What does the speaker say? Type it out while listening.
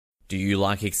Do you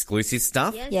like exclusive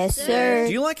stuff? Yes, sir.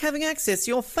 Do you like having access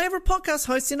to your favourite podcast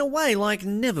hosts in a way like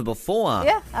never before?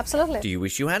 Yeah, absolutely. Do you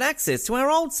wish you had access to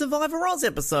our old Survivor Oz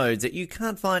episodes that you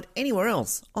can't find anywhere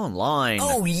else online?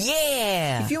 Oh,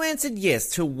 yeah! If you answered yes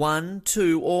to one,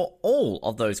 two, or all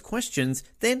of those questions,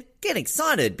 then get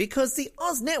excited because the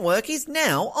Oz Network is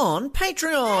now on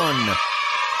Patreon.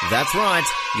 That's right,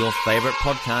 your favourite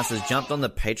podcast has jumped on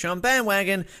the Patreon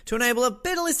bandwagon to enable a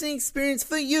better listening experience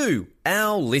for you,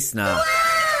 our listener.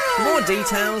 For more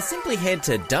details, simply head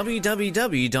to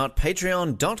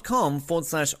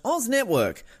www.patreon.com/Oz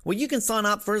Network, where you can sign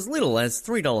up for as little as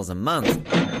 $3 a month.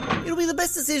 It'll be the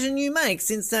best decision you make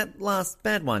since that last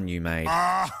bad one you made.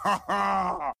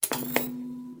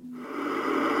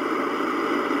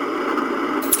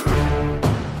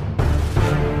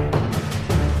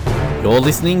 You're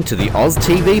listening to the Oz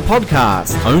TV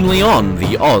podcast, only on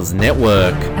the Oz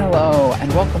Network. Hello,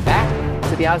 and welcome back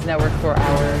to the Oz Network for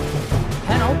our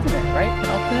penultimate, right?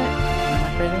 Penultimate? Am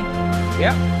I crazy?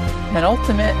 Yep.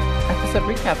 Penultimate episode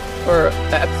recap, or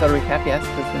episode recap, yes,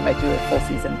 because we might do a full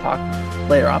season talk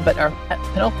later on. But our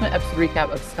penultimate episode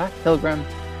recap of Scott Pilgrim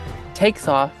takes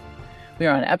off. We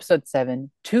are on episode 7,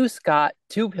 To Scott,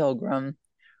 To Pilgrim,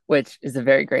 which is a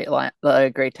very great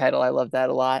great title. I love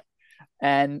that a lot.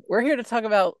 And we're here to talk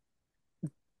about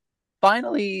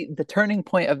finally the turning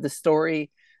point of the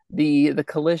story, the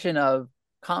collision of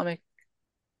comic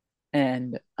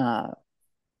and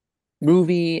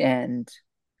movie and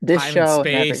this time show and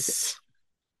and everything. space.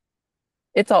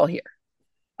 It's all here.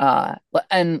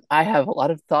 And I have a lot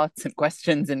of thoughts and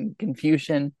questions and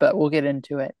confusion, but we'll get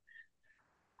into it.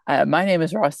 My name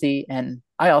is Rossi, and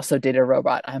I also date a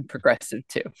robot. I'm progressive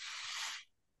too.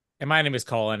 And my name is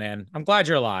Colin, and I'm glad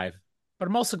you're alive, but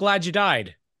I'm also glad you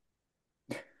died.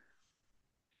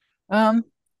 Does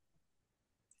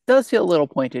feel a little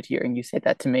pointed hearing you say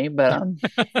that to me, but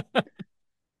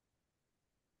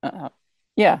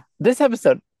yeah, this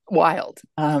episode wild.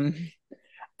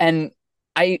 And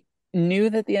I knew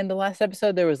that the end of last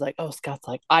episode there was like, oh, Scott's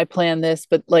like, I planned this,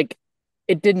 but like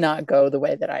it did not go the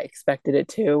way that I expected it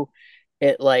to.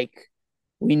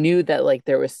 We knew that like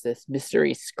there was this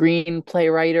mystery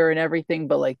screenplay writer and everything,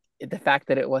 but like the fact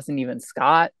that it wasn't even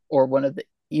Scott or one of the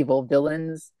evil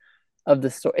villains of the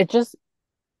story, it just,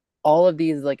 all of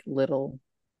these like little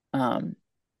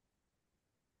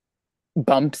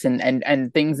bumps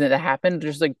and things that happened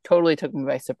just like totally took me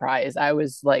by surprise. I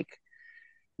was like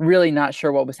really not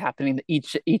sure what was happening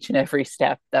each and every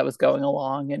step that was going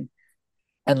along,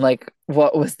 and like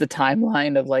what was the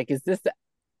timeline of like, is this,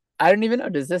 I don't even know,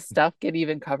 does this stuff get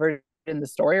even covered in the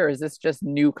story, or is this just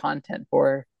new content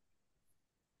for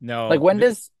No. like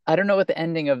I don't know what the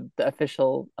ending of the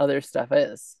official other stuff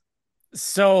is.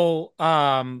 So,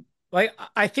 like,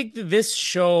 I think that this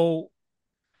show,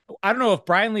 I don't know if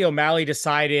Brian Lee O'Malley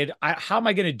decided, how am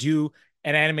I going to do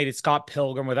an animated Scott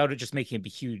Pilgrim without it just making a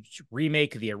huge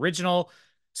remake of the original?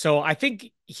 So I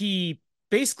think he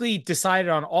basically decided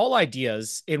on all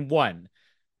ideas in one.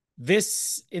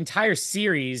 This entire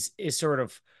series is sort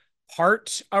of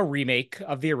part a remake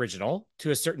of the original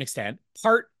to a certain extent,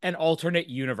 part an alternate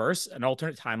universe, an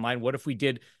alternate timeline. What if we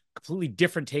did a completely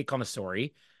different take on the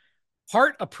story?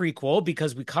 Part a prequel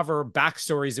because we cover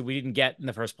backstories that we didn't get in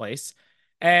the first place,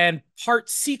 and part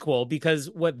sequel because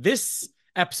what this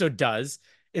episode does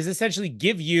is essentially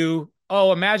give you,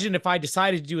 oh, imagine if I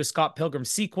decided to do a Scott Pilgrim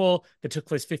sequel that took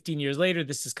place 15 years later,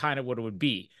 this is kind of what it would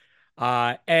be.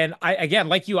 And I, again,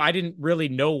 like you, I didn't really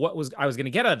know what I was going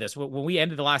to get out of this. When we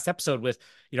ended the last episode with,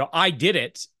 I did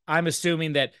it, I'm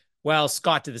assuming that, well,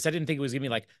 Scott did this. I didn't think it was going to be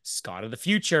like Scott of the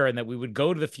future and that we would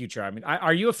go to the future. I mean,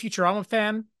 are you a Futurama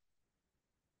fan?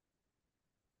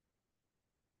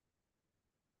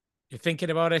 You're thinking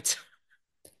about it?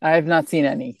 I have not seen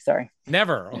any, sorry.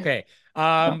 Never. Okay.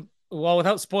 Well,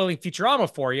 without spoiling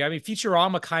Futurama for you, I mean,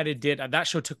 Futurama kind of did, that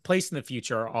show took place in the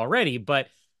future already, but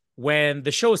when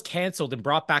the show was canceled and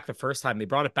brought back the first time, they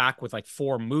brought it back with like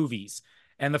 4 movies.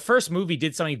 And the first movie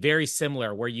did something very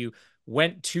similar where you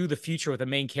went to the future with a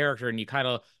main character and you kind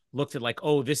of looked at like,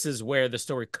 oh, this is where the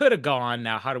story could have gone.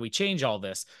 Now, how do we change all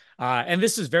this? And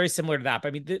this was very similar to that. But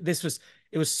I mean,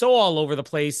 it was so all over the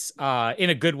place in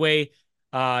a good way.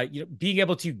 Being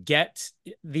able to get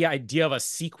the idea of a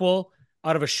sequel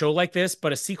out of a show like this,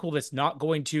 but a sequel that's not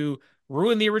going to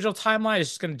ruin the original timeline, is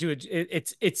just going to do it.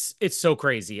 It's so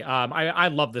crazy. I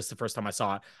love this the first time I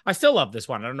saw it. I still love this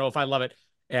one. I don't know if I love it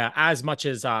as much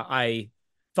as I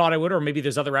thought I would, or maybe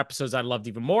there's other episodes I loved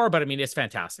even more, but I mean, it's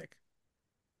fantastic.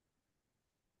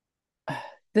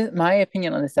 My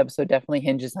opinion on this episode definitely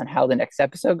hinges on how the next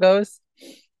episode goes,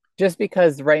 just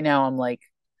because right now I'm like,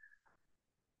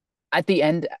 at the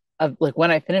end like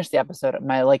when I finished the episode,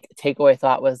 my like takeaway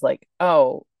thought was like,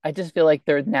 oh, I just feel like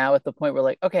they're now at the point where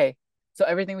like, okay, so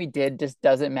everything we did just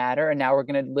doesn't matter, and now we're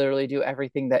gonna literally do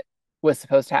everything that was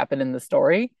supposed to happen in the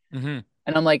story. Hmm.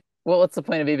 And I'm like, well, what's the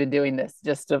point of even doing this?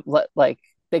 Just to let like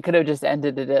they could have just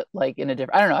ended it like in a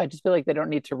different. I don't know. I just feel like they don't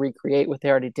need to recreate what they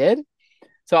already did.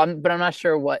 So but I'm not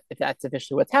sure what if that's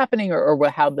officially what's happening or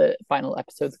what how the final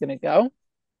episode's gonna go.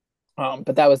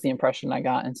 But that was the impression I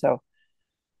got, and so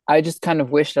I just kind of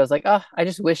wished I was like, oh, I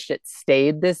just wished it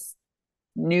stayed this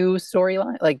new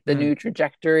storyline, like the Hmm. new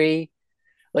trajectory,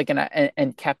 like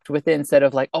and kept with it instead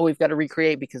of like, oh, we've got to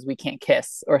recreate because we can't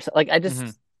kiss or so, like Hmm.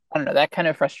 I don't know, that kind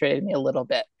of frustrated me a little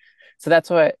bit. So that's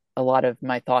what a lot of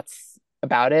my thoughts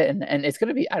about it, and it's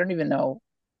gonna be I don't even know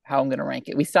how I'm gonna rank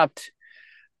it. We stopped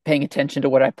paying attention to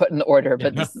what I put in the order,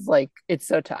 but Yeah. this is like it's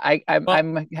so I Well,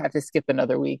 might have to skip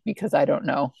another week because I don't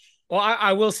know. Well,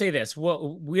 I will say this.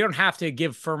 Well, we don't have to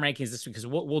give firm rankings this week because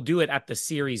we'll do it at the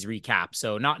series recap.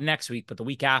 So not next week, but the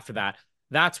week after that.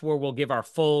 That's where we'll give our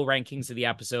full rankings of the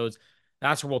episodes.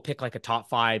 That's where we'll pick like a top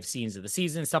 5 scenes of the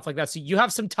season, stuff like that. So you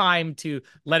have some time to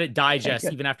let it Okay, digest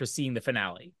good. even after seeing the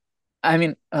finale. I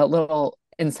mean, a little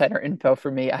insider info for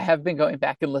me. I have been going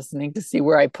back and listening to see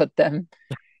where I put them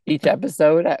each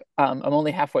episode. I'm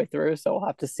only halfway through, so I'll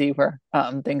have to see where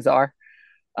things are.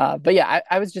 But yeah,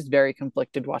 I was just very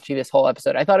conflicted watching this whole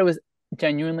episode. I thought it was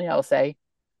genuinely, I'll say,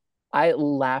 I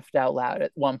laughed out loud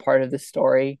at one part of the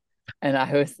story. And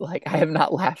I was like, I have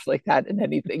not laughed like that in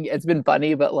anything. It's been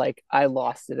funny, but like I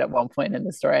lost it at one point in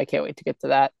the story. I can't wait to get to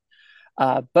that.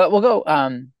 But we'll go,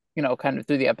 kind of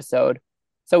through the episode.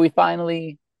 So we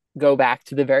finally go back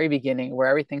to the very beginning where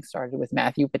everything started with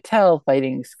Matthew Patel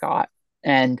fighting Scott.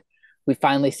 And we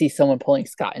finally see someone pulling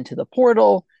Scott into the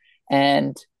portal.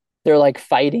 And they're like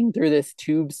fighting through this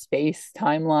tube space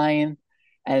timeline.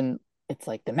 And it's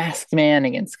like the masked man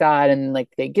against Scott. And like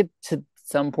they get to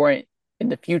some point in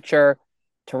the future,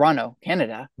 Toronto,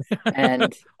 Canada.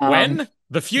 And When?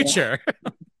 The yeah, future.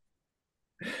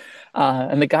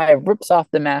 and the guy rips off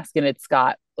the mask and it's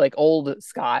Scott, like old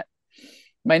Scott.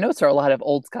 My notes are a lot of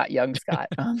old Scott, young Scott.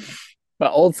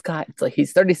 But old Scott, it's like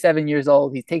he's 37 years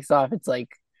old. He takes off. It's like,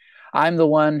 I'm the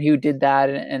one who did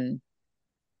that. And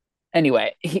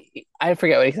anyway, I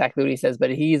forget exactly what he says,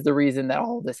 but he's the reason that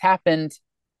all this happened.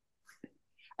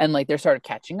 And like they're sort of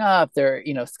catching up.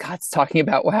 Scott's talking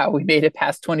about, wow, we made it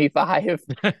past 25,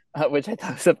 which I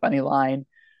thought was a funny line.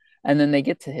 And then they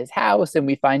get to his house and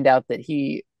we find out that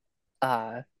he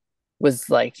uh, was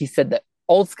like he said that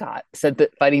old Scott said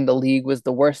that fighting the league was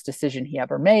the worst decision he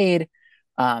ever made.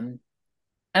 Um,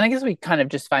 and I guess we kind of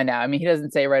just find out. I mean, he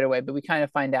doesn't say right away, but we kind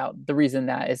of find out the reason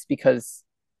that is because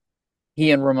he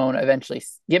and Ramona eventually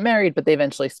get married, but they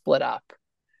eventually split up.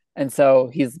 And so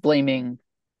he's blaming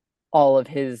all of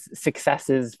his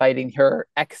successes fighting her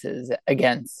exes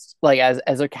against like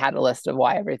as a catalyst of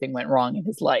why everything went wrong in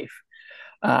his life.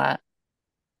 Uh,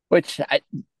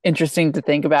 interesting to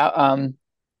think about.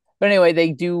 But anyway,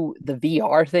 they do the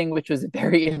VR thing, which was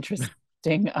very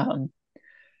interesting.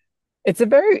 It's a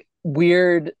very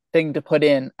weird thing to put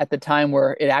in at the time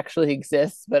where it actually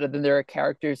exists, but then there are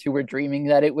characters who were dreaming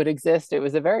that it would exist. It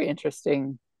was a very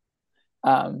interesting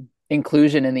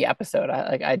inclusion in the episode.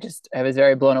 I was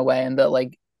very blown away, and the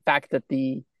like fact that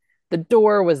the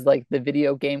door was like the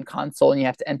video game console, and you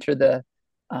have to enter the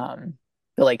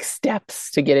like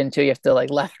steps to get into. You have to like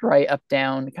left, right, up,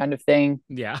 down kind of thing,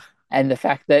 Yeah. and the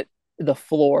fact that the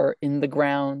floor in the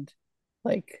ground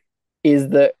like is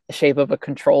the shape of a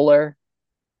controller,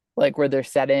 like where they're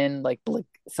set in like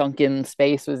sunken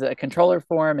space was a controller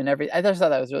form and everything. I just thought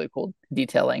that was really cool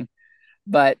detailing.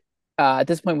 But at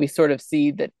this point we sort of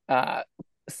see that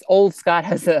old Scott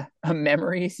has a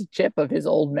memories chip of his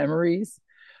old memories,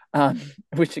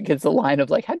 which gets a line of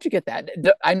like, how'd you get that?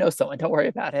 I know someone, don't worry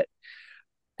about it.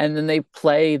 And then they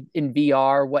play in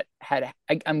VR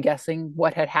I'm guessing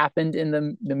what had happened in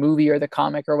the movie or the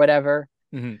comic or whatever,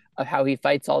 Hmm. of how he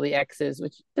fights all the X's,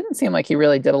 which didn't seem like he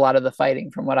really did a lot of the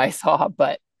fighting from what I saw,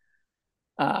 but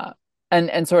uh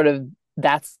and sort of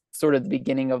that's sort of the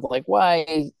beginning of like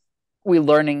why we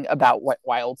learning about what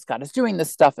why old Scott is doing this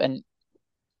stuff, and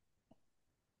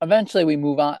eventually we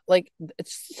move on. Like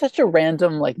it's such a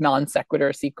random like non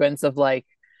sequitur sequence of like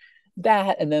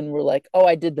that, and then we're like, oh,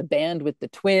 I did the band with the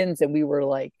twins, and we were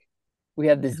like, we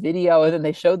have this video, and then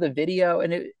they show the video,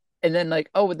 and then like,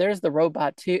 oh, there's the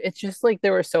robot too. It's just like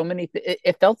there were so many.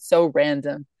 It felt so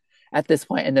random at this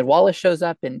point, and then Wallace shows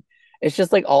up, and it's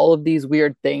just like all of these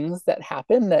weird things that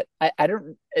happen that I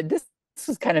don't. This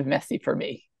was kind of messy for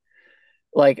me.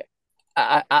 Like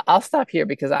I'll stop here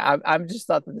because I'm just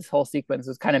thought that this whole sequence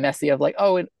was kind of messy of like,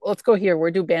 oh, let's go here,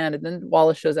 we're do band, and then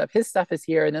Wallace shows up, his stuff is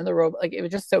here, and then the robot, like it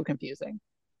was just so confusing.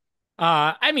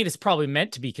 I mean, it's probably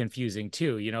meant to be confusing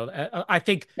too. I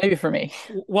think, Maybe for me.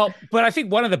 well, but I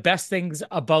think one of the best things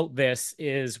about this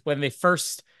is when they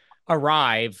first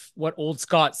arrive, what Old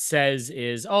Scott says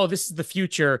is, "Oh, this is the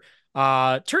future."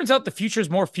 Turns out the future is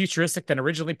more futuristic than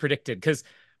originally predicted because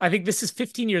I think this is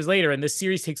 15 years later, and this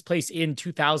series takes place in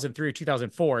 2003 or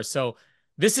 2004. So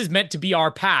this is meant to be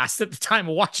our past at the time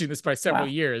of watching this by several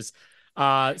Wow. years.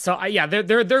 Yeah,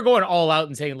 they're going all out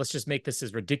and saying, let's just make this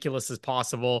as ridiculous as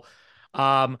possible.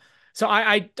 Um, so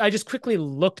I just quickly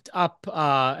looked up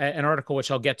an article which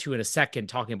I'll get to in a second,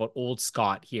 talking about Old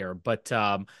Scott here, but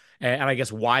and I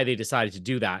guess why they decided to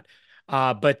do that.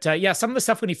 But yeah, some of the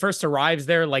stuff when he first arrives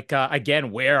there, like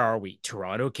again, where are we?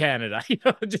 Toronto, Canada.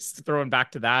 Just throwing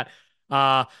back to that.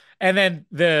 Uh, and then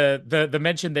the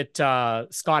mention that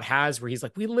Scott has where he's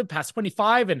like, we live past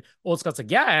 25, and Old Scott's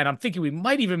like, yeah, and I'm thinking we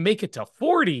might even make it to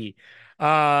 40.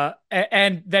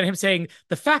 And then him saying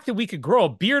the fact that we could grow a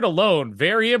beard alone,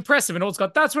 very impressive. And Old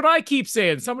Scott, that's what I keep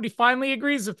saying. Somebody finally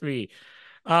agrees with me.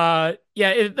 Yeah,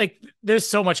 like there's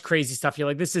so much crazy stuff here.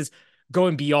 Like this is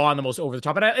going beyond the most over the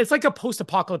top, and it's like a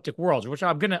post-apocalyptic world, which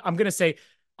I'm gonna say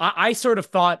I sort of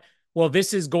thought, well,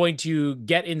 this is going to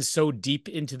get in so deep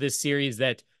into this series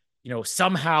that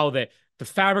somehow the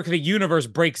fabric of the universe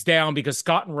breaks down because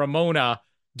Scott and Ramona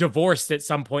divorced at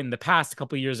some point in the past, a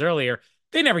couple of years earlier.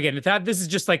 They never get into that. This is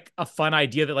just like a fun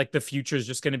idea that like the future is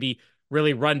just going to be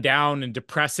really run down and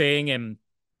depressing, and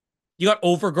you got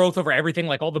overgrowth over everything.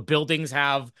 Like all the buildings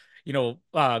have,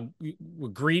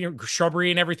 green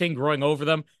shrubbery and everything growing over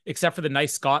them, except for the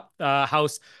nice Scott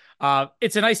house.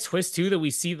 It's a nice twist too that we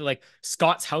see that like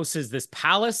Scott's house is this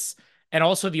palace, and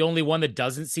also the only one that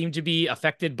doesn't seem to be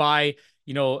affected by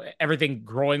everything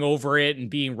growing over it and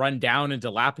being run down and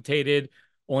dilapidated.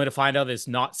 Only to find out it's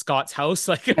not Scott's house.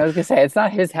 Like, I was gonna say it's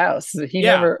not his house. He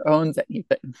yeah, never owns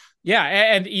anything. yeah,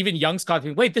 and even young Scott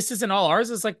being, wait, this isn't all ours.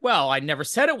 It's like, well, I never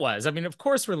said it was. I mean, of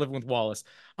course we're living with Wallace.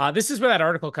 This is where that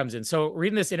article comes in. So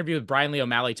reading this interview with Brian Lee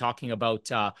O'Malley talking about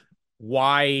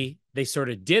why they sort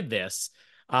of did this,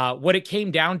 what it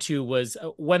came down to was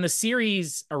when the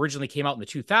series originally came out in the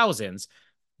 2000s,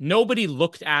 nobody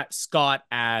looked at Scott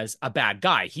as a bad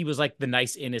guy. He was like the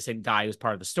nice, innocent guy who's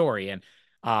part of the story.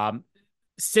 And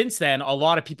since then, a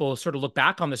lot of people sort of look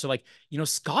back on this. Are like,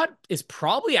 Scott is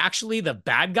probably actually the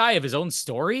bad guy of his own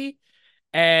story.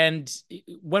 And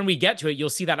when we get to it, you'll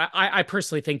see that I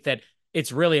personally think that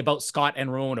it's really about Scott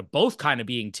and Ramona both kind of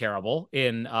being terrible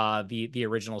in the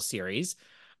original series.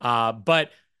 But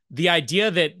the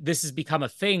idea that this has become a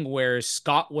thing where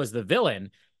Scott was the villain,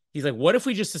 he's like, what if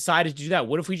we just decided to do that?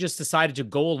 What if we just decided to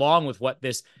go along with what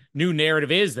this new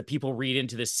narrative is that people read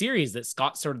into this series, that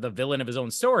Scott's sort of the villain of his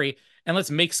own story, and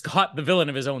let's make Scott the villain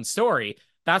of his own story.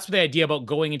 That's where the idea about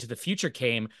going into the future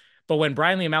came. But when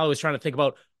Brian Lee O'Malley was trying to think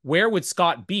about where would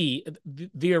Scott be,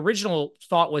 the original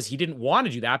thought was he didn't want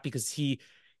to do that because he's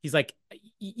like,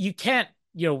 you can't,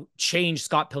 change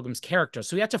Scott Pilgrim's character.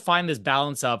 So he had to find this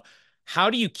balance of how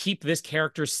do you keep this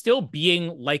character still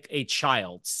being like a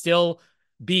child, still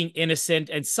being innocent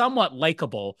and somewhat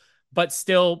likable, but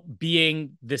still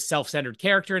being this self-centered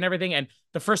character and everything. And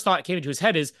the first thought that came into his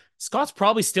head is Scott's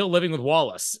probably still living with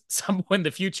Wallace somewhere in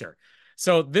the future.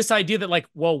 So this idea that like,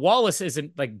 well, Wallace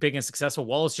isn't like big and successful.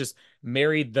 Wallace just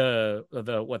married the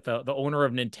owner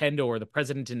of Nintendo or the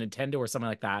president of Nintendo or something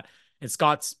like that. And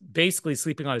Scott's basically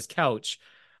sleeping on his couch.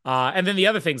 And then the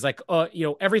other things like,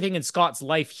 everything in Scott's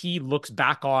life, he looks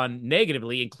back on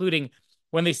negatively, including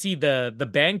when they see the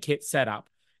band kit set up.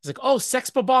 He's like, oh, Sex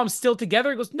Bomb's still together?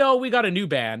 He goes, no, we got a new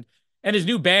band. And his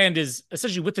new band is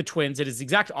essentially with the twins. It is the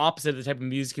exact opposite of the type of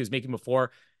music he was making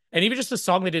before. And even just the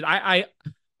song they did, I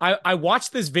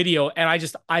watched this video and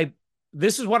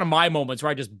this is one of my moments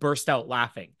where I just burst out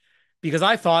laughing because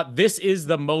I thought this is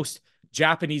the most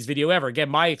Japanese video ever. Again,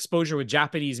 my exposure with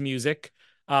Japanese music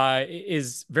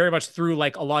is very much through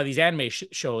like a lot of these anime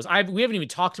shows. We haven't even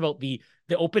talked about the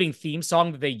opening theme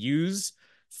song that they use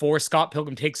for Scott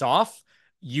Pilgrim Takes Off,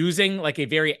 using like a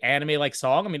very anime like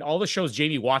song. I mean, all the shows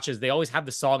Jamie watches, they always have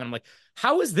the song, and I'm like,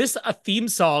 how is this a theme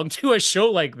song to a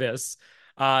show like this?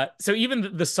 So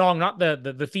even the song, not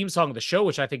the theme song of the show,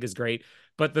 which I think is great,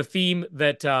 but the theme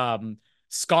that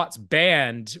Scott's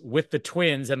band with the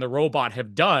twins and the robot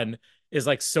have done is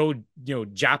like so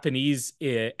Japanese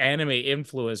anime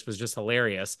influence was just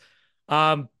hilarious.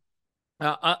 To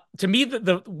me,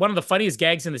 the one of the funniest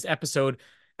gags in this episode,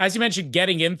 as you mentioned,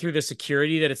 getting in through the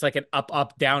security, that it's like an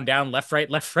up, down, down, left,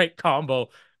 right combo.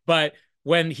 But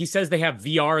when he says they have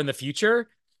VR in the future,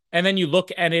 and then you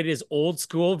look and it is old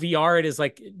school VR. It is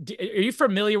like, are you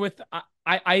familiar with?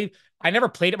 I never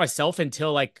played it myself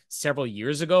until like several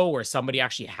years ago, where somebody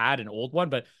actually had an old one,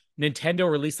 but Nintendo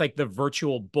released like the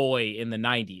Virtual Boy in the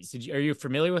 90s. Are you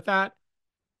familiar with that?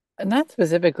 And not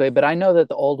specifically, but I know that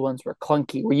the old ones were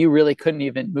clunky, where you really couldn't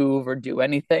even move or do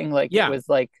anything. Like it Yeah, was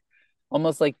like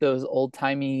almost like those old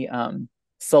timey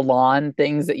salon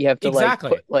things that you have to like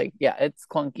put exactly. like, yeah, it's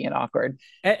clunky and awkward.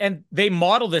 And they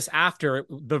model this after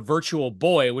the Virtual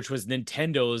Boy, which was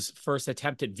Nintendo's first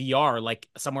attempt at VR, like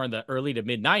somewhere in the early to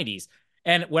mid 90s.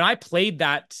 And when I played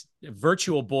that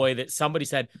Virtual Boy, that somebody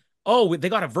said, "Oh, they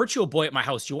got a Virtual Boy at my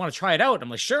house. Do you want to try it out?" I'm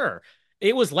like, "Sure."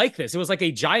 It was like this. It was like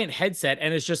a giant headset,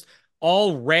 and it's just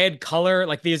all red color.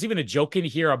 Like there's even a joke in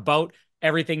here about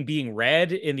everything being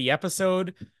red in the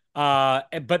episode.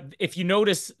 But if you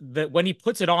notice that when he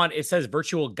puts it on, it says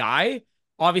Virtual Guy,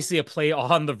 obviously a play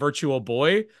on the Virtual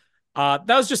Boy. That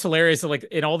was just hilarious. Like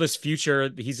in all this future,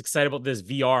 he's excited about this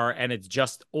VR, and it's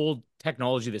just old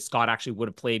technology that Scott actually would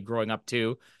have played growing up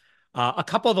too. A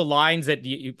couple of the lines that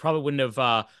you probably wouldn't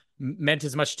have meant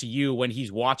as much to you when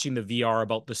he's watching the VR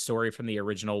about the story from the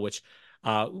original, which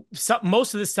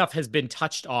most of this stuff has been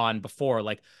touched on before,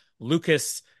 like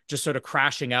Lucas just sort of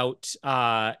crashing out.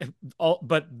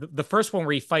 But the first one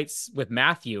where he fights with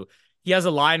Matthew, he has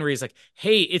a line where he's like,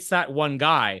 "Hey, it's that one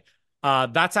guy."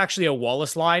 That's actually a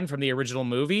Wallace line from the original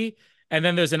movie. And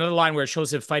then there's another line where it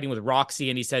shows him fighting with Roxy,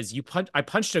 and he says, I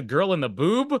punched a girl in the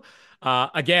boob."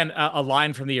 Again, a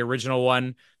line from the original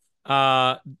one.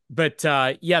 Uh, but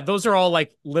yeah, those are all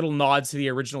like little nods to the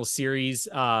original series.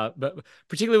 But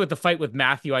particularly with the fight with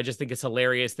Matthew, I just think it's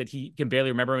hilarious that he can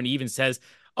barely remember. And he even says,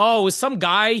 "Oh, was some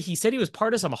guy, he said he was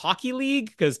part of some hockey league,"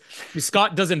 because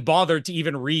Scott doesn't bother to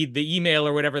even read the email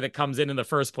or whatever that comes in the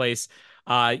first place.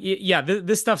 Yeah,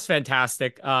 this stuff's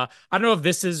fantastic. I don't know if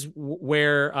this is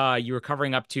where you were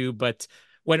covering up to, but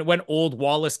when old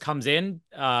Wallace comes in,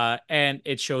 and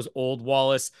it shows old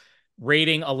Wallace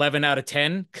rating 11 out of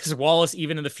 10, because Wallace,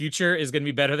 even in the future, is going to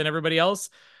be better than everybody else.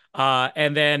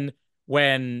 And then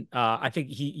when I think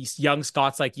he's young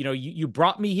Scott's like, you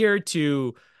brought me here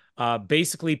to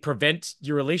basically prevent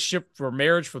your relationship for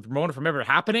marriage with Ramona from ever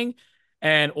happening.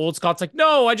 And old Scott's like,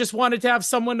 "No, I just wanted to have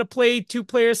someone to play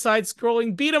two-player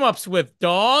side-scrolling beat 'em ups with,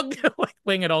 dog." Like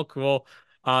playing it all cool.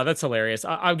 That's hilarious.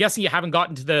 I'm guessing you haven't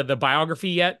gotten to the biography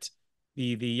yet,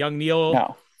 the young Neil.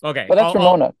 No, Okay, but that's I'll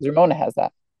Ramona. Ramona has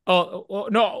that. oh,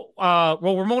 no.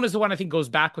 Well, Ramona's the one I think goes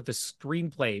back with the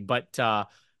screenplay, but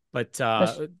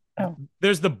Oh,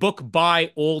 there's the book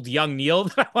by old young Neil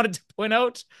that I wanted to point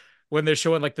out when they're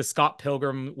showing like the Scott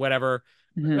Pilgrim, whatever.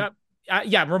 mhm. Uh,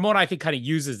 yeah, Ramona I think kind of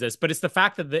uses this, but it's the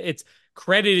fact that it's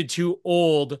credited to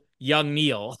old young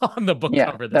Neil on the book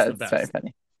Yeah, cover that's the that's very best.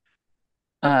 funny.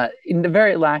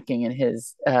 Very lacking in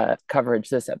his coverage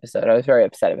this episode. I was very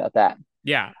upset about that.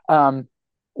 Yeah, Um,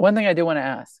 One thing I do want to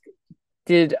ask: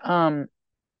 Did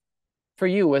for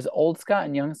you was old Scott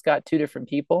and young Scott two different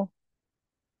people?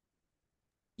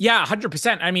 yeah,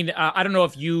 100%. I mean, I don't know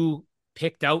if you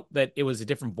picked out that it was a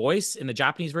different voice in the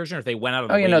Japanese version, or if they went out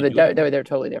of Oh, the way to do it. they're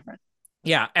totally different.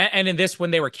 Yeah, and in this,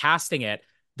 when they were casting it,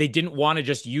 they didn't want to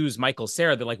just use Michael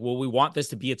Cera. They're like, "Well, we want this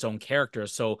to be its own character."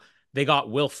 So they got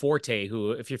Will Forte,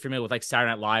 who, if you're familiar with like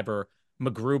Saturday Night Live or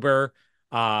MacGruber,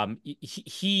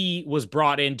 he was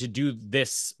brought in to do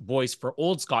this voice for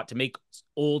Old Scott, to make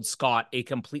Old Scott a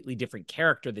completely different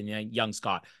character than young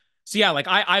Scott. So yeah, like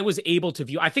I was able to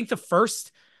view. I think the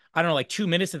first, I don't know, like 2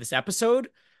 minutes of this episode,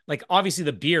 like obviously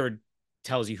the beard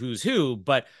tells you who's who,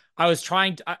 but I was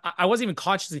trying to, I wasn't even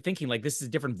consciously thinking like this is a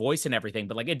different voice and everything,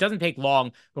 but like it doesn't take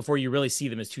long before you really see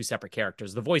them as two separate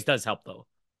characters. The voice does help though.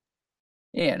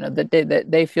 Yeah, no, that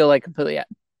they feel like completely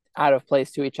out of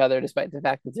place to each other, despite the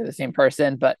fact that they're the same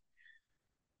person. But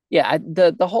yeah,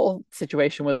 the whole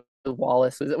situation with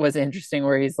Wallace was interesting,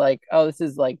 where he's like, "Oh, this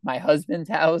is like my husband's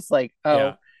house." Like,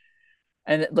 Yeah. oh,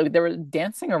 and look, they were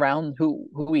dancing around who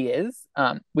he is.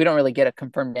 We don't really get a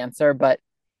confirmed answer, but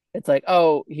it's like,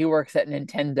 "Oh, he works at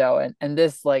Nintendo," and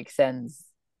this like sends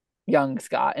young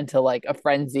Scott into like a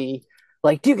frenzy.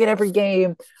 Like, do you get every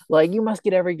game? Like, you must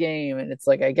get every game. And it's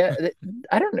like,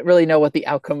 I don't really know what the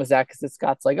outcome was at, because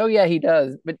Scott's like, "Oh yeah, he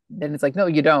does," but then it's like, "No,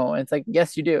 you don't." And it's like,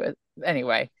 "Yes, you do."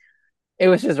 Anyway, it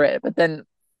was just right. But then,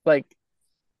 like,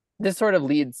 this sort of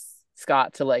leads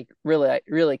Scott to like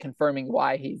really confirming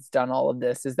why he's done all of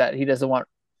this, is that he doesn't want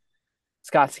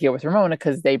Scott to get with Ramona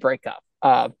because they break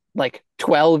up. Like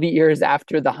 12 years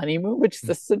after the honeymoon, which is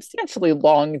a substantially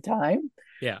long time.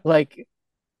 Yeah. Like,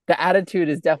 the attitude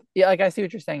is definitely, like, I see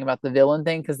what you're saying about the villain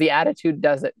thing, because the attitude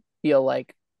doesn't feel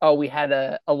like, "Oh, we had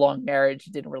a long marriage,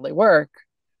 it didn't really work."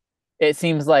 It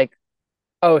seems like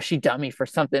oh, she dummy for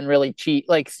something really cheap,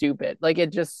 like stupid. Like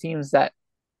it just seems that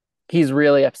he's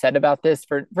really upset about this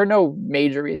for no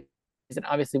major reason.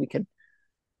 Obviously, we could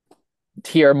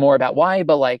hear more about why,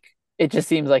 but like it just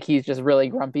seems like he's just really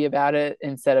grumpy about it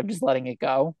instead of just letting it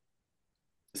go.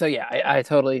 So yeah, I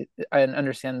totally I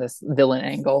understand this villain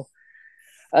angle.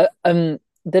 The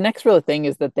next real thing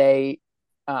is that they,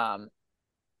 um,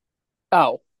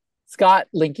 oh, Scott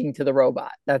linking to the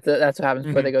robot. That's what happens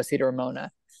before they Mhm. go see to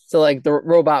Ramona. So like the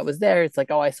robot was there. It's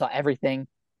like, oh, I saw everything,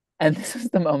 and this is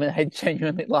the moment I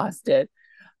genuinely lost it.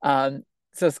 Um,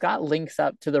 so Scott links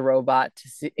up to the robot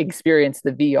to experience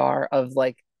the VR of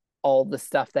like all the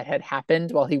stuff that had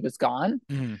happened while he was gone.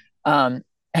 Mhm.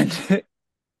 And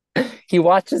he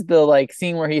watches the like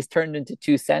scene where he's turned into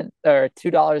 2 cents or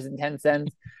 $2.10,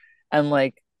 and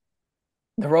like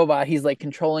the robot, he's like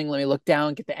controlling. Let me look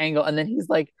down, get the angle, and then he's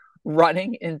like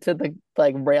running into the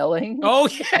like railing, Oh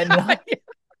and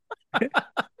yeah.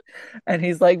 and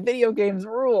he's like, video games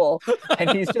rule,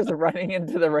 and he's just running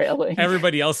into the railing.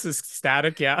 Everybody else is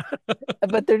static. Yeah.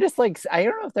 But they're just like, I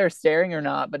don't know if they're staring or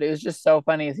not, but it was just so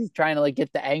funny as he's trying to like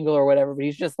get the angle or whatever, but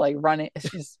he's just like running. It's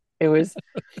just it was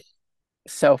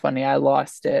so funny. I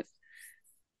lost it.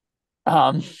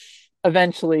 Um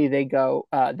Eventually they go,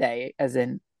 they as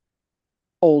in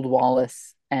old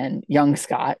Wallace and young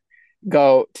Scott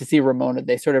go to see Ramona.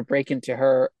 They sort of break into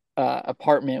her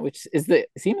apartment, which is the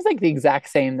seems like the exact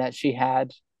same that she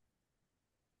had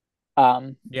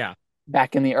um Yeah.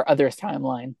 back in the others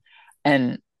timeline.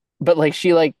 And but like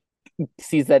she like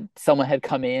sees that someone had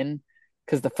come in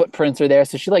because the footprints are there,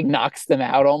 so she like knocks them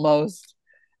out almost.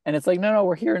 And it's like, no, no,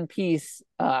 we're here in peace.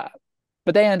 But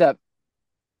they end up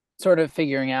sort of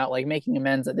figuring out, like making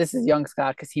amends that this is young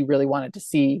Scott because he really wanted to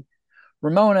see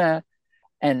Ramona.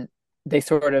 And they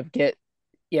sort of get,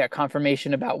 yeah,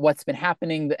 confirmation about what's been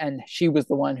happening. And she was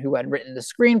the one who had written the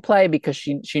screenplay because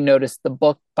she noticed the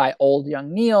book by old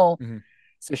young Neil. Mhm.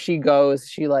 So she goes,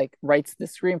 she like writes the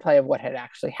screenplay of what had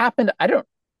actually happened. I don't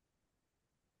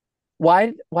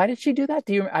why did she do that?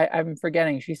 I'm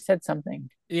forgetting. She said something.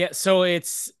 Yeah, so it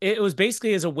was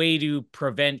basically as a way to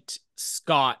prevent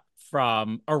Scott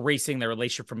from erasing their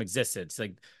relationship from existence.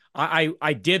 Like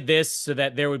I did this so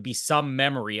that there would be some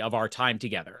memory of our time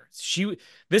together.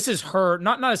 This is her,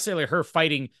 not necessarily her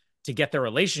fighting to get their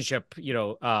relationship,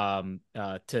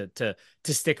 to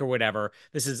stick or whatever.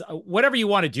 This is whatever you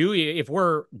want to do. If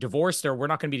we're divorced or we're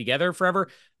not going to be together forever,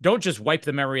 don't just wipe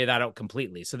the memory of that out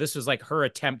completely. So this was like her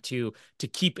attempt to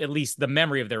keep at least the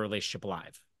memory of their relationship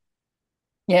alive.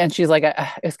 Yeah, and she's like,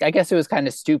 I guess it was kind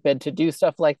of stupid to do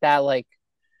stuff like that, like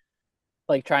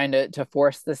trying to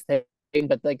force this thing.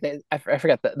 But like I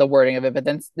forget the wording of it. But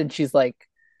then she's like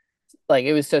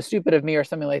it was so stupid of me or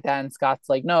something like that. And Scott's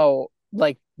like, no,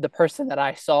 like the person that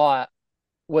I saw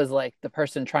was like the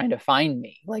person trying to find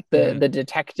me, like the Mhm. the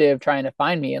detective trying to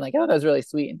find me. And like, oh, that was really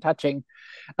sweet and touching.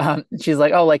 She's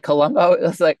like, oh, like Columbo. It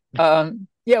was like, yeah,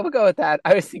 we'll go with that.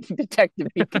 I was thinking Detective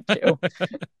Pikachu,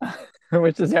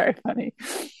 which is very funny.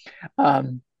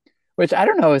 Um, which I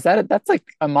don't know, that's like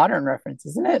a modern reference,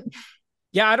 isn't it?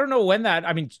 Yeah, I don't know when that.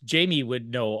 I mean, Jamie would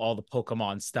know all the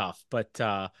Pokemon stuff, but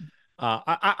I Because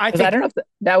I think, don't know if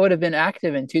that would have been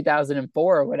active in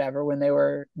 2004 or whatever when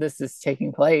this is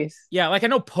taking place. yeah, like I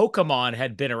know Pokemon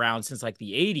had been around since like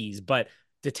the 80s, but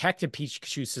Detective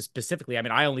Pikachu specifically, I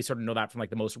mean, I only sort of know that from like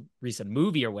the most recent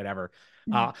movie or whatever.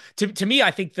 To me,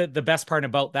 I think that the best part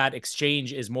about that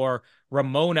exchange is more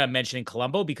Ramona mentioning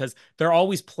Columbo because they're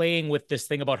always playing with this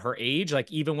thing about her age.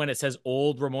 Like even when it says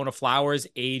old Ramona Flowers,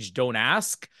 age don't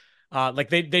ask. Like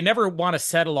they never want to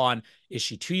settle on, is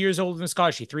she 2 years older than Scott?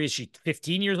 Is she three? Is she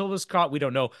 15 years older than Scott? We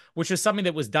don't know, which is something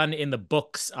that was done in the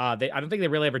books. I don't think they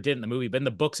really ever did in the movie, but in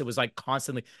the books, it was like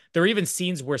constantly. There were even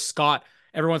scenes where Scott,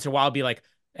 every once in a while, be like,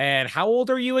 and how old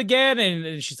are you again?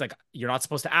 And she's like, you're not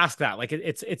supposed to ask that. Like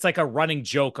it's like a running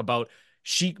joke about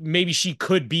she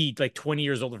could be like 20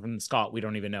 years older than Scott. We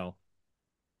don't even know.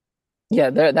 Yeah,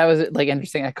 that was like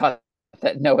interesting. I caught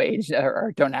that no age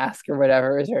or don't ask or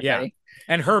whatever is very Yeah. funny.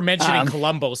 And her mentioning Um,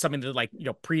 Columbo, something that like,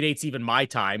 predates even my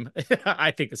time,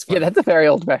 I think is yeah, funny. that's a very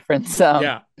old reference.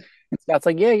 Yeah. And Scott's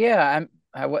like, yeah, yeah,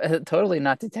 totally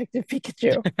not Detective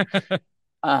Pikachu.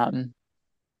 Um,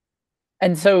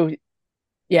 and so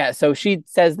yeah, so she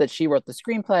says that she wrote the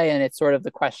screenplay, and it's sort of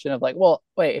the question of like, well,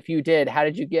 wait, if you did, how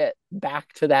did you get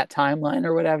back to that timeline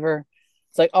or whatever?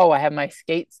 It's like, oh, I have my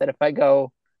skates that if I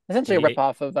go, essentially a rip 88,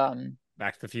 off of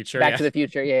Back to the Future. Back Yeah. to the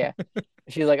Future. Yeah, yeah.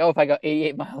 She's like, oh, if I go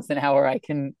 88 miles an hour, I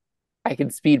can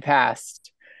speed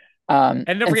past. And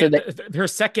don't And so forget they, her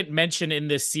second mention in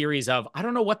this series of, I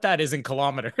don't know what that is in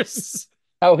kilometers.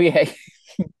 oh yeah,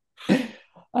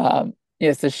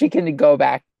 yeah, so she can go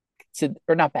back to,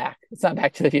 or not back. It's not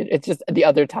Back to the Future. It's just the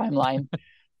other timeline.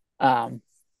 Um,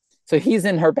 so he's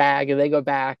in her bag, and they go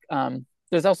back.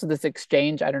 There's also this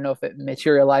exchange. I don't know if it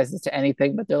materializes to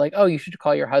anything, but they're like, "Oh, you should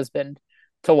call your husband,"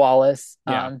 to Wallace.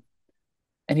 Yeah.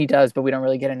 And he does, but we don't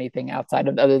really get anything outside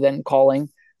of other than calling.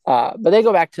 But they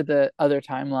go back to the other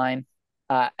timeline,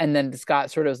 and then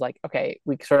Scott sort of is like, "Okay,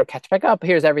 we sort of catch back up.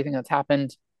 Here's everything that's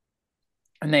happened,"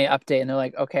 and they update, and they're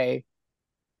like, "Okay,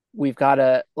 we've got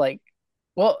to like."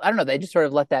 Well, I don't know. They just sort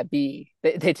of let that be.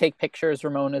 They take pictures,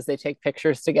 Ramona's. They take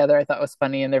pictures together. I thought was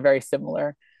funny, and they're very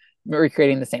similar,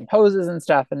 recreating the same poses and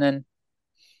stuff. And then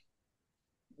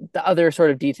the other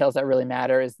sort of details that really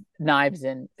matter is Knives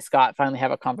and Scott finally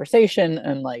have a conversation,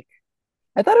 and like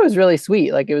I thought it was really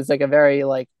sweet. Like it was like a very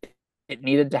like it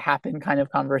needed to happen kind of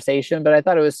conversation, but I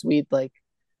thought it was sweet. Like,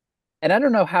 and I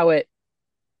don't know how it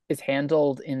is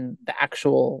handled in the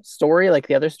actual story, like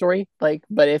the other story, like,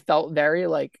 but it felt very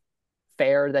like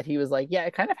fair that he was like, yeah,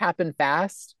 it kind of happened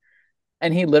fast,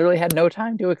 and he literally had no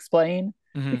time to explain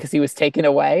Mm-hmm. because he was taken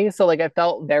away. So like I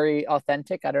felt very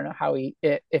authentic. I don't know how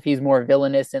if he's more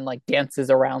villainous and like dances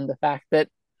around the fact that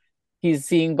he's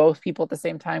seeing both people at the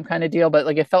same time kind of deal, but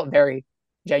like it felt very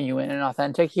genuine and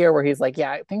authentic here where he's like,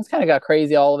 yeah, things kind of got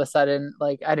crazy all of a sudden,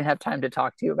 like I didn't have time to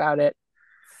talk to you about it.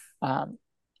 um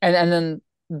and then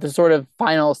the sort of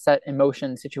final set in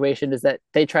motion situation is that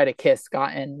they try to kiss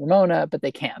Scott and Ramona, but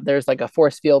they can't. There's like a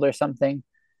force field or something,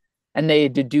 and they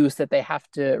deduce that they have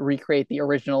to recreate the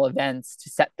original events to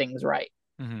set things right.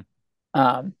 Mm-hmm.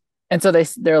 um and so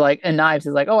they're like, and Knives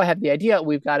is like, oh, I have the idea,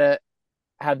 we've got to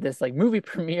have this like movie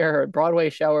premiere or Broadway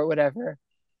show or whatever,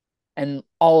 and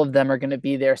all of them are going to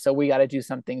be there, so we got to do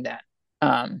something then.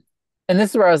 And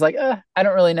this is where I was like, I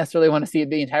don't really necessarily want to see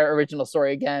the entire original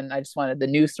story again. I just wanted the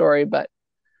new story, but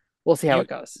we'll see how You it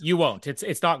goes. you won't.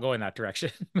 It's not going that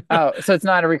direction. Oh, so it's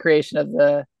not a recreation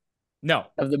No,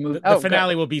 of the movie. the Oh, good.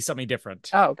 finale will be something different.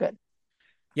 Oh, good.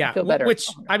 I Yeah, feel better. which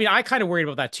I mean, I kind of worried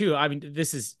about that too. I mean,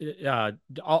 this is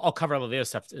I'll cover all of the other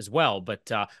stuff as well. But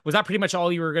was that pretty much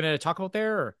all you were going to talk about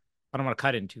there? Or I don't want to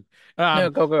cut into. No,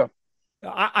 Um, go.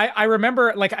 I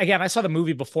remember, like, again, I saw the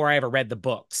movie before I ever read the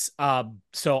books.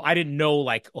 So I didn't know,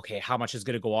 like, okay, how much is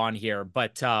going to go on here.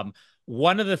 But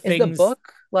one of the Is the things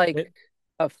book like that,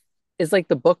 a is like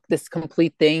the book this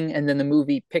complete thing, and then the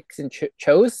movie picks and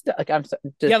chose? Like I'm sorry,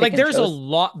 does yeah, pick like and there's a chose?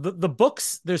 lot. The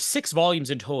books, there's 6 volumes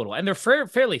in total, and they're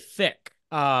fairly thick.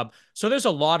 So there's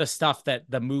a lot of stuff that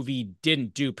the movie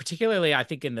didn't do, particularly I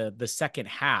think in the second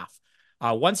half.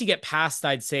 Once you get past,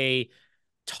 I'd say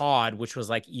Todd, which was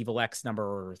like Evil X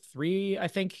number 3, I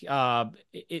think.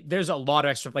 There's a lot of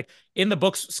extra, like in the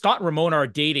books, Scott and Ramona are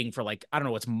dating for like, I don't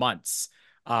know, it's months.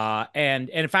 And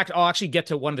in fact, I'll actually get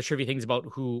to one of the trivia things about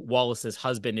who Wallace's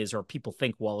husband is, or people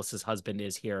think Wallace's husband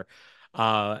is here,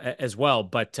 as well.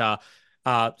 But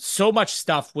so much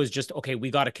stuff was just, okay,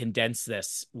 we got to condense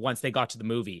this once they got to the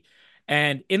movie.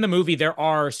 And in the movie, there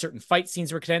are certain fight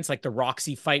scenes that were condensed, like the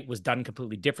Roxy fight was done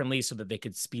completely differently so that they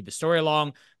could speed the story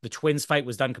along. The twins fight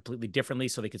was done completely differently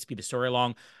so they could speed the story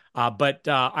along. But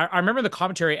I remember the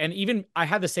commentary, and even I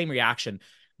had the same reaction.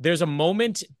 There's a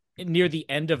moment near the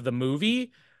end of the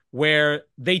movie where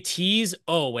they tease,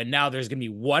 oh, and now there's going to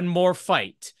be one more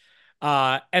fight.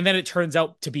 And then it turns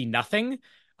out to be nothing.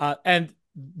 And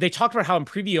they talked about how in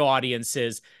preview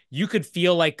audiences, you could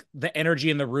feel like the energy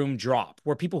in the room drop,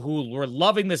 where people who were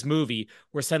loving this movie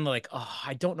were suddenly like, oh,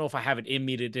 I don't know if I have it in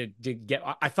me to get,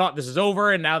 I thought this is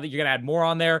over. And now that you're going to add more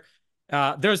on there.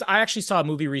 I actually saw a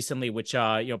movie recently, which,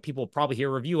 people will probably hear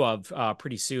a review of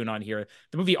pretty soon on here.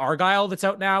 The movie Argyle that's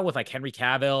out now with like Henry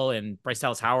Cavill and Bryce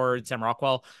Dallas Howard, Sam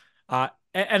Rockwell.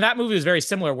 And that movie was very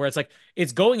similar, where it's like,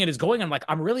 it's going and it's going. I'm like,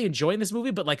 I'm really enjoying this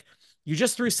movie, but like, you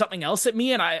just threw something else at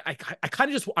me. And I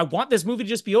kind of just, I want this movie to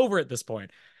just be over at this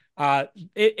point.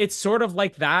 It's sort of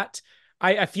like that.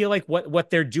 I feel like what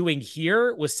they're doing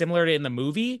here was similar to in the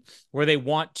movie, where they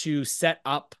want to set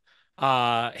up,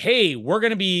 hey, we're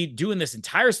going to be doing this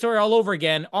entire story all over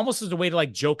again, almost as a way to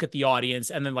like joke at the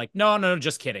audience. And then like, no,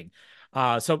 just kidding.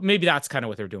 So maybe that's kind of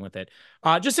what they're doing with it.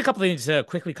 Just a couple things to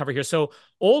quickly cover here. So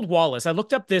old Wallace, I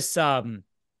looked up this, right,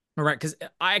 because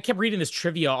I kept reading this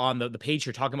trivia on the page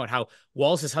here talking about how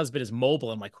Wallace's husband is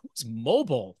mobile. I'm like, who's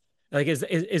mobile? Like, is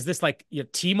this like,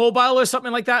 T-Mobile or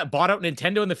something like that? Bought out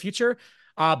Nintendo in the future?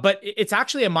 But it's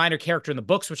actually a minor character in the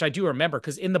books, which I do remember,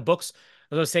 because in the books,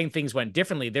 as I was saying, things went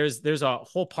differently. There's a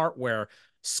whole part where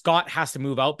Scott has to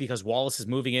move out because Wallace is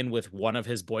moving in with one of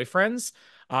his boyfriends,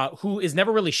 who is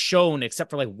never really shown except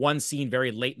for like one scene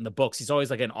very late in the books. He's always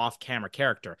like an off-camera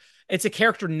character. It's a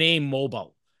character named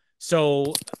Mobile.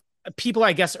 So people,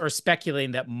 I guess, are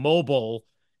speculating that Mobile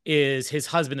is his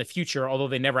husband in the future, although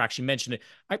they never actually mentioned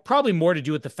it. Probably more to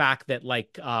do with the fact that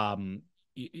like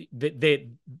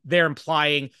they're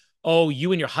implying, oh,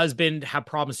 you and your husband have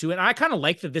problems too. And I kind of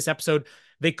like that this episode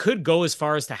they could go as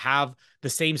far as to have the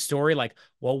same story, like,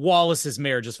 well, Wallace's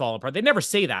marriage is falling apart. They never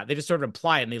say that. They just sort of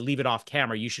imply it and they leave it off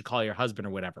camera. You should call your husband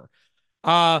or whatever.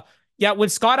 Uh, yeah, when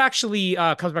Scott actually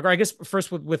comes back, or I guess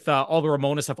first with all the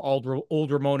Ramona stuff, old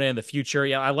Ramona in the future.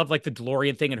 Yeah, I love like the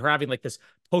DeLorean thing and her having like this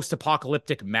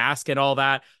post-apocalyptic mask and all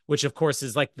that, which of course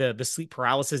is like the sleep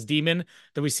paralysis demon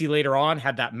that we see later on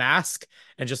had that mask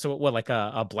and just what like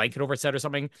a blanket over its head or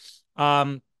something.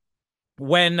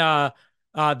 When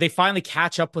they finally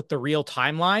catch up with the real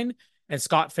timeline and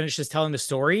Scott finishes telling the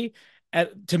story.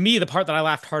 To me, the part that I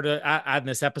laughed hard at in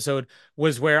this episode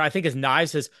was where I think his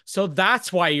knife says, "So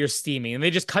that's why you're steaming." And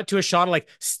they just cut to a shot of like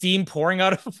steam pouring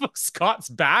out of Scott's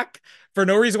back for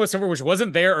no reason whatsoever, which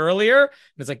wasn't there earlier. And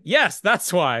it's like, yes,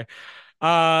 that's why.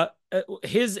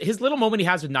 His little moment he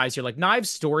has with Knives here, like Knives'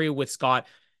 story with Scott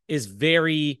is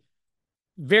very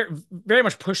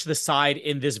much pushed to the side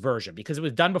in this version because it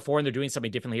was done before and they're doing something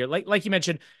differently here. Like you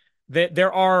mentioned,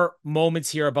 there are moments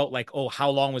here about like, oh, how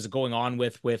long was it going on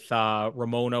with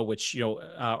Ramona, which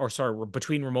or sorry,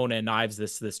 between Ramona and Knives,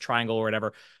 this triangle or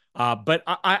whatever. But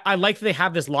I like that they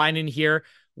have this line in here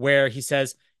where he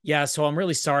says, "Yeah, so I'm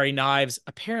really sorry, Knives.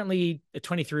 Apparently, a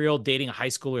 23-year-old dating a high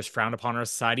schooler is frowned upon in our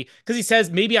society." Because he says,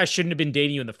 maybe I shouldn't have been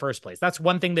dating you in the first place. That's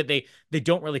one thing that they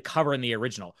don't really cover in the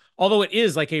original. Although it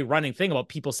is like a running thing about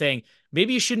people saying,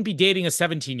 maybe you shouldn't be dating a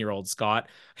 17-year-old, Scott.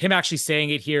 Him actually saying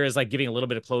it here is like giving a little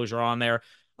bit of closure on there.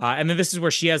 And then this is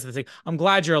where she has the thing, "I'm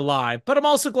glad you're alive, but I'm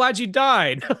also glad you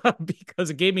died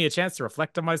because it gave me a chance to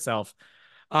reflect on myself."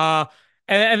 Uh,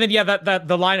 and then yeah, that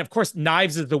the line, of course,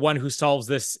 Knives is the one who solves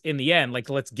this in the end. Like,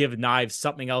 let's give Knives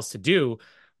something else to do.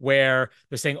 Where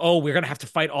they're saying, "Oh, we're gonna have to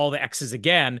fight all the X's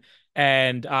again,"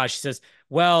 and she says,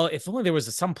 "Well, if only there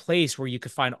was some place where you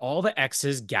could find all the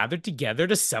X's gathered together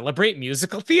to celebrate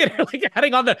musical theater." Like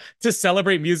adding on the to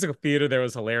celebrate musical theater, there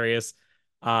was hilarious.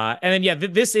 And then yeah,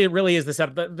 this it really is the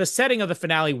setup. The setting of the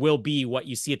finale will be what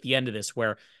you see at the end of this,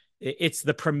 where it's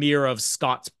the premiere of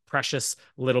Scott's precious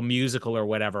little musical or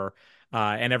whatever.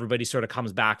 And everybody sort of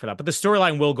comes back for that. But the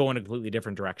storyline will go in a completely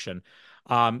different direction.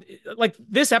 Like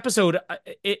this episode,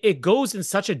 it goes in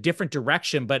such a different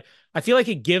direction, but I feel like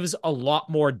it gives a lot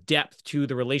more depth to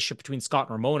the relationship between Scott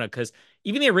and Ramona, because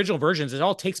even the original versions, it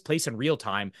all takes place in real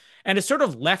time. And it's sort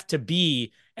of left to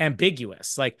be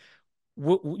ambiguous. Like,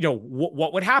 what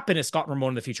would happen if Scott and Ramona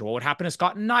in the future? What would happen if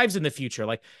Scott and Knives in the future?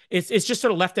 Like it's just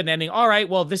sort of left an ending. All right,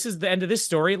 well, this is the end of this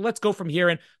story. Let's go from here.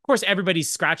 And of course, everybody's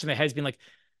scratching their heads, being like,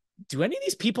 do any of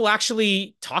these people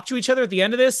actually talk to each other at the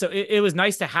end of this? So it was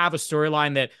nice to have a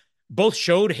storyline that both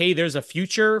showed, hey, there's a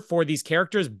future for these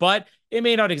characters, but it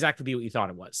may not exactly be what you thought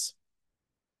it was.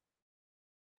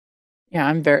 Yeah,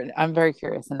 I'm very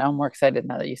curious, and I'm more excited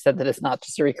now that you said that it's not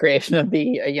just a recreation of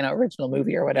the original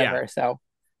movie or Yeah. whatever. So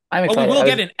I'm But we excited. will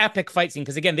get an epic fight scene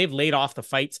because again, they've laid off the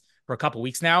fights for a couple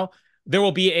weeks now. There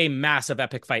will be a massive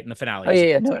epic fight in the finale. Oh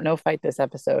yeah, no fight this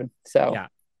episode. So yeah,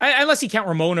 unless you count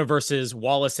Ramona versus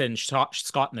Wallace and Scott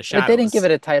in the shadows. but they didn't give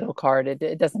it a title card.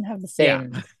 It doesn't have the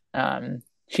same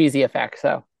cheesy effect.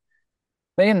 So,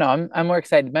 but I'm more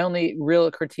excited. My only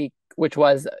real critique, which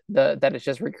was that it's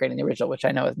just recreating the original, which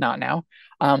I know is not now.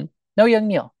 No young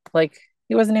Neil, like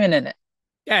he wasn't even in it.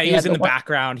 Yeah, he was in the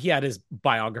background. He had his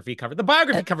biography cover. The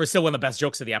biography cover is still one of the best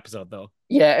jokes of the episode, though.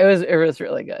 Yeah, it was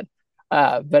really good.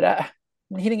 But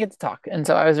he didn't get to talk, and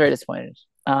so I was very disappointed.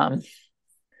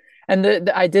 And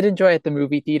I did enjoy at the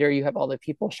movie theater. You have all the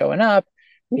people showing up.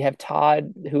 We have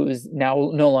Todd, who's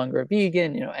now no longer a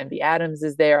vegan. MB Adams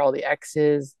is there. All the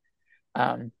exes.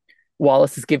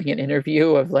 Wallace is giving an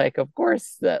interview of like, of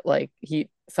course that like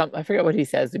I forget what he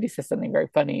says, but he says something very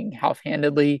funny,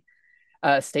 half-handedly.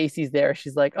 Stacy's there.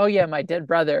 She's like, "Oh yeah, my dead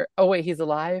brother. Oh wait, he's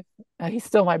alive. He's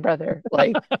still my brother."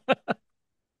 Like,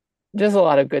 just a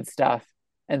lot of good stuff.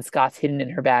 And Scott's hidden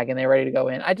in her bag, and they're ready to go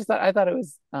in. I thought it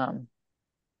was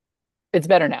it's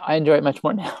better now. I enjoy it much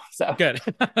more now. So good.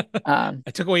 I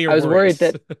took away your. I was worries.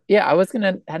 worried that I was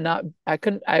gonna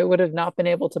I would have not been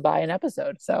able to buy an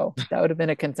episode. So that would have been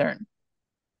a concern.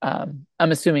 I'm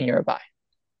assuming you're a buy.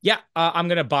 Yeah, I'm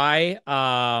gonna buy.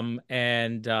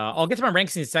 And I'll get to my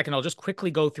rankings in a second. I'll just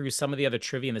quickly go through some of the other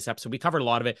trivia in this episode. We covered a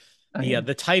lot of it.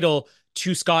 The title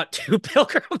 "To Scott to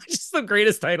Pilgrim," which is the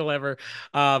greatest title ever.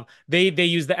 They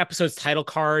use the episode's title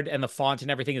card and the font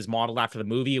and everything is modeled after the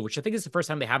movie, which I think is the first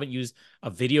time they haven't used a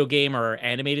video game or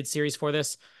animated series for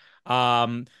this.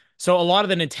 So a lot of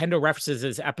the Nintendo references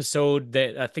this episode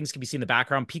that things can be seen in the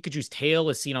background. Pikachu's tail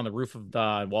is seen on the roof of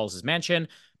the Wallace's mansion.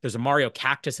 There's a Mario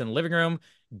cactus in the living room.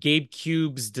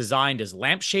 GameCube's designed as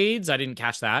lampshades. I didn't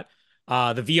catch that.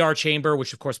 The VR chamber,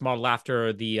 which of course modeled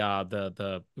after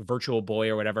the Virtual Boy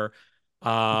or whatever.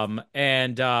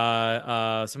 And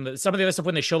some of the other stuff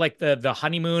when they show like the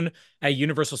honeymoon at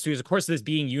Universal Studios. Of course, this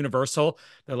being Universal,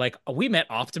 they're like, oh, we met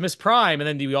Optimus Prime, and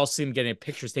then we all see him getting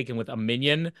pictures taken with a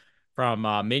minion from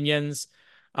Minions.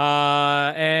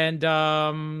 Yeah,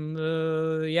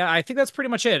 I think that's pretty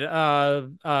much it.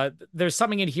 There's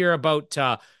something in here about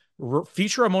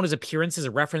future Ramona's appearance is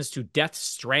a reference to Death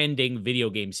Stranding video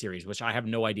game series, which I have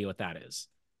no idea what that is.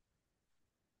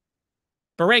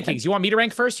 But rankings, you want me to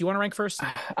rank first? You want to rank first?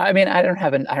 I mean, I don't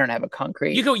have a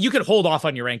concrete. You could hold off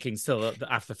on your rankings till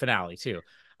after the finale too.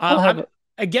 I'm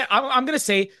gonna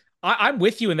say I'm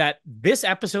with you in that this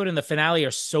episode and the finale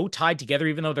are so tied together,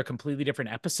 even though they're completely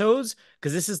different episodes.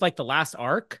 Because this is like the last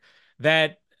arc.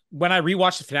 That when I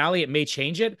rewatch the finale, it may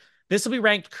change it. This will be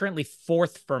ranked currently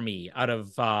 4th for me out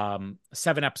of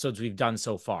 7 episodes we've done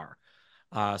so far.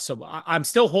 So I'm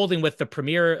still holding with the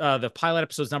premiere. The pilot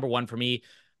episode's number 1 for me.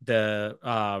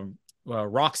 The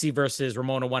Roxy versus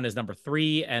Ramona one is number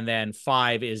 3, and then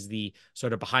 5 is the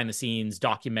sort of behind the scenes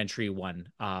documentary one.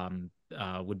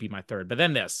 Would be my 3rd, but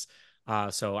then this.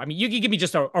 So I mean, you can give me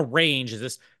just a range. Is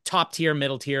this top tier,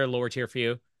 middle tier, lower tier for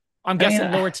you? I'm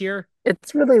guessing lower tier. It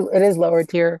is lower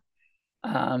tier,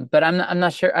 but I'm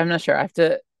not sure. I have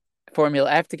to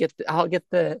I'll get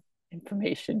the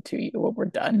information to you when we're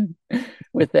done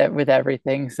with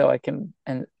everything, so I can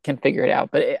figure it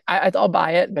out. But I'll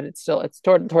buy it, but it's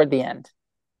toward the end.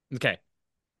 Okay.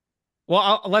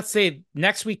 Well, let's say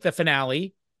next week the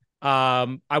finale.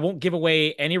 I won't give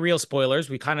away any real spoilers.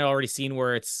 We kind of already seen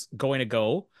where it's going to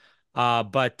go.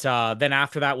 But then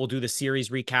after that, we'll do the series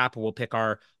recap. We'll pick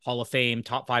our Hall of Fame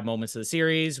top 5 moments of the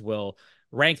series. We'll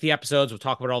rank the episodes. We'll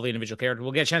talk about all the individual characters.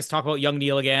 We'll get a chance to talk about young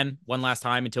Neil again one last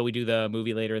time until we do the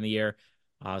movie later in the year.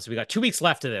 So we got 2 weeks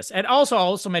left of this. And also, I'll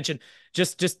also mention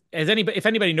just if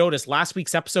anybody noticed, last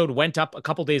week's episode went up a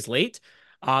couple days late.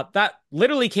 That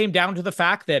literally came down to the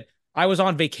fact that I was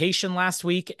on vacation last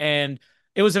week, and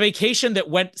it was a vacation that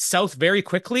went south very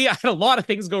quickly. I had a lot of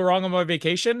things go wrong on my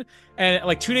vacation. And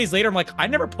like 2 days later, I'm like, I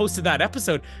never posted that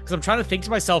episode, because I'm trying to think to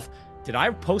myself, did I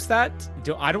post that?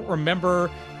 I don't remember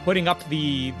putting up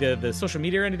the social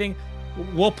media or anything.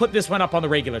 We'll put this one up on the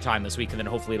regular time this week, and then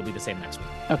hopefully it'll be the same next week.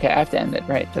 Okay, I have to end it.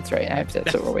 Right, that's right.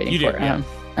 That's what we're waiting for. Yeah.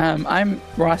 I'm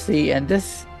Rossi, and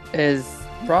this is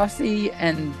Rossi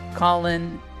and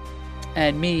Colin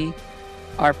and me,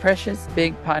 our precious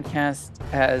big podcast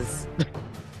as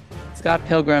Scott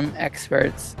Pilgrim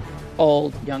experts,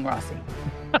 old young Rossi.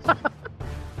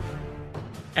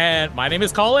 And my name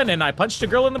is Colin, and I punched a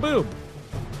girl in the boob.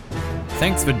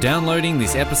 Thanks for downloading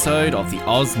this episode of the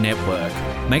Oz Network.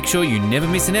 Make sure you never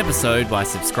miss an episode by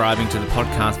subscribing to the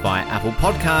podcast via Apple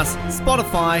Podcasts,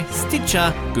 Spotify,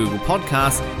 Stitcher, Google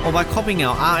Podcasts, or by copying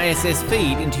our RSS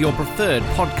feed into your preferred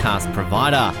podcast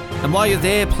provider. And while you're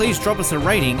there, please drop us a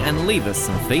rating and leave us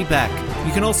some feedback.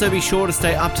 You can also be sure to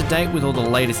stay up to date with all the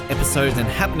latest episodes and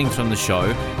happenings from the show,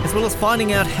 as well as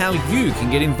finding out how you can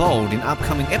get involved in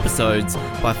upcoming episodes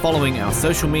by following our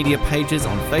social media pages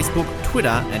on Facebook, Twitter,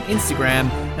 and Instagram,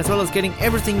 as well as getting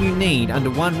everything you need under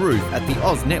one roof at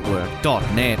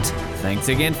theoznetwork.net. Thanks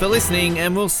again for listening,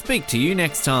 and we'll speak to you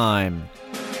next time.